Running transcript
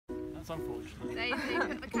That's unfortunate. Daisy,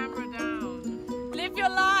 put the camera down. Live your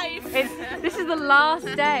life! This is the last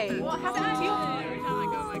day. What happened to you? Oh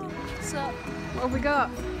my god, What's up? What have we got?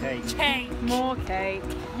 Cake. Cake! More cake.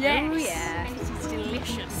 Yes! Oh yeah. And it is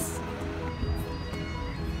delicious.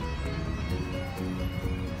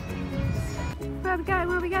 Where are we going?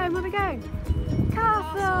 Where are we going? Where are we going?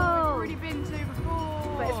 Castle! We've already been to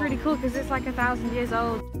before. But it's really cool because it's like 1,000 years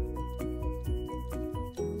old.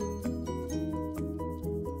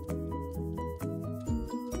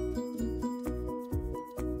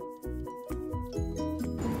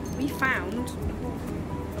 We found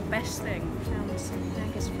the best thing. We found some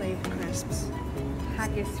haggis flavoured crisps.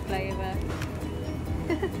 Haggis flavour.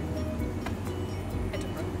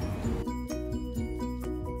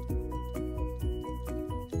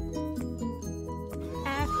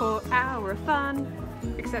 Airport hour of fun.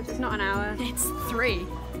 Except it's not an hour. It's 3.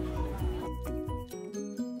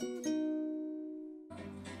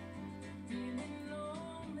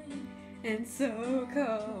 And so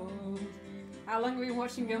cold. How long have we been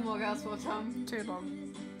watching Gilmore Girls for, Tom? Too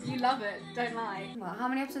long. You love it, don't lie. Well, how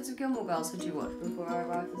many episodes of Gilmore Girls had you watched before I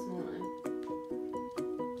arrived this morning?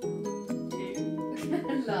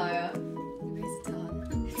 2. Liar. It's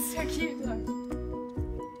done. It's so cute though.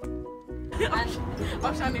 I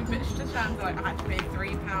was sounding bitch to Shan, like I had to pay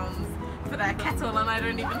 £3 for their kettle and I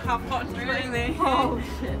don't even have hot and really. Oh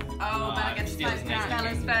shit. Oh, then I get to start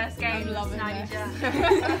Stella's first game. I'm loving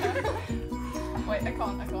Wait, I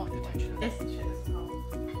can't. Yes.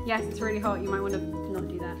 Yes, it's really hot. You might want to not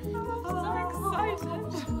do that. I'm so excited.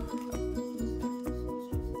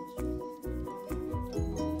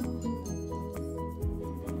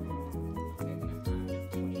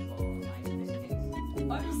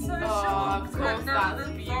 I'm so shocked. Of course, that's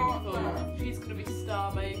beautiful. She's gonna be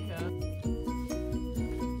star maker.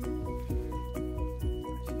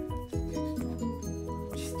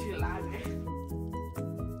 She's too loud.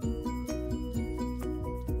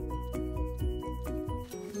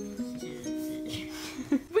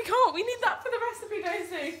 We can't. We need that for the recipe,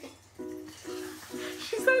 Daisy.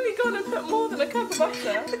 She's only gone and put more than a cup of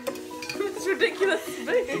butter. It's ridiculous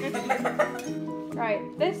spoon. Right,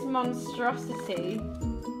 this monstrosity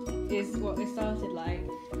is what they started like.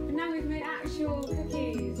 But now we've made actual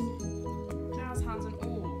cookies. Jazz hands and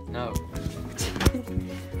all. No.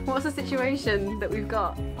 What's the situation that we've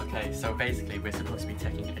got? Okay, so basically we're supposed to be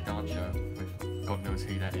taking a dance show with God knows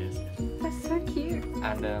who that is. That's so cute.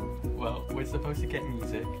 And well, we're supposed to get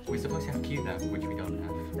music. We're supposed to have Q now, which we don't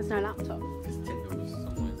have. There's no laptop. Because Tyndall's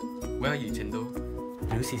somewhere. Where are you, Tyndall?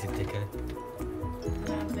 Lucy's a ticket.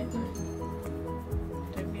 Don't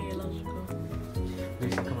be illogical.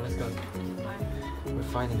 Lucy, come on, let's go. We're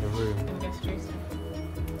finding a room.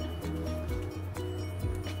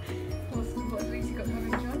 What's Lucy got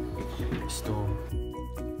coming, John? Storm.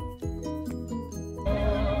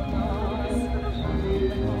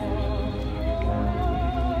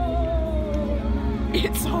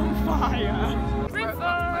 It's on fire!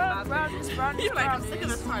 You're like, I'm sick of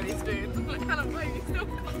this tiny spoon. What kind of way you still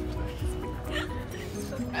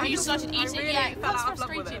Oh, you started eating it? Yeah, that's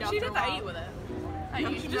frustrated. She did that eat with it.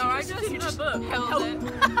 No, I just held it,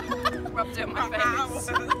 rubbed it on my face.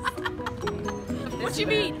 What do you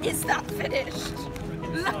mean? Is that finished?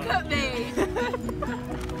 Look at me!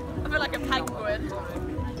 I feel like a penguin.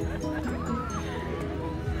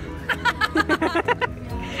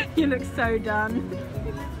 You look so done.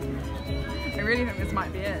 I really think this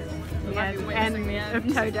might be it. Yeah, end of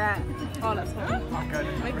Toadette. Oh, let's go.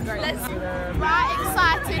 Let's right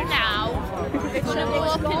excited now. Gonna go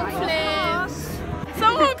up in flames.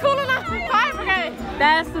 Someone call an apple fire brigade!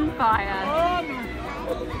 There's some fire.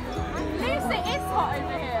 Lucy, it's hot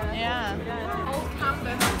over here. Yeah. Old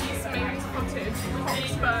canvas, East Main's cottage,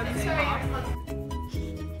 hot burns.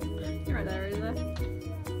 You're right there, is it?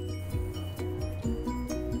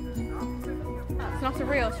 It's not a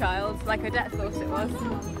real child, like Odette thought it was.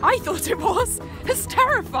 I thought it was. It's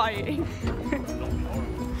terrifying.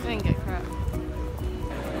 Didn't get crap.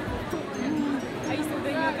 Are you still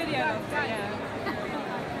doing your video? Yeah.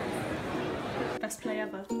 Best play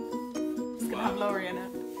ever. It's gonna have Laurie in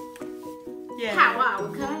it. Yeah. Power,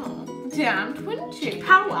 girl. Damn 20.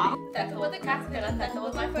 Power. That was the caterpillar, that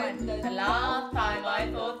was my friend. The last time I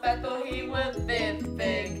thought Beto, he was this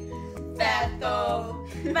big. Beto.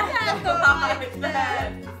 Beto like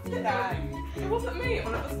that. It wasn't me, it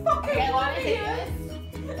was fucking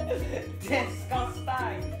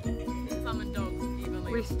disgusting. Summon dogs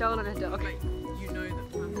evenly. We've stolen a dog. Like, you know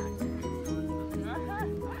that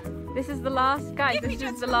This is the last, guys, this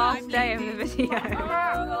is the last day of the video. the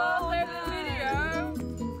last day of the video.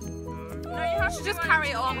 No, you have to just carry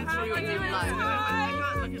it on until you're in low.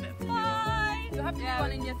 Look at it. have to be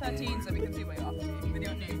one in year 13 so we can see where you're off to with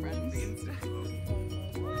your new friends.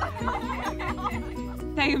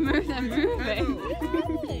 They move, they're moving.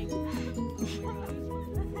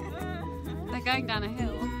 They're going down a hill.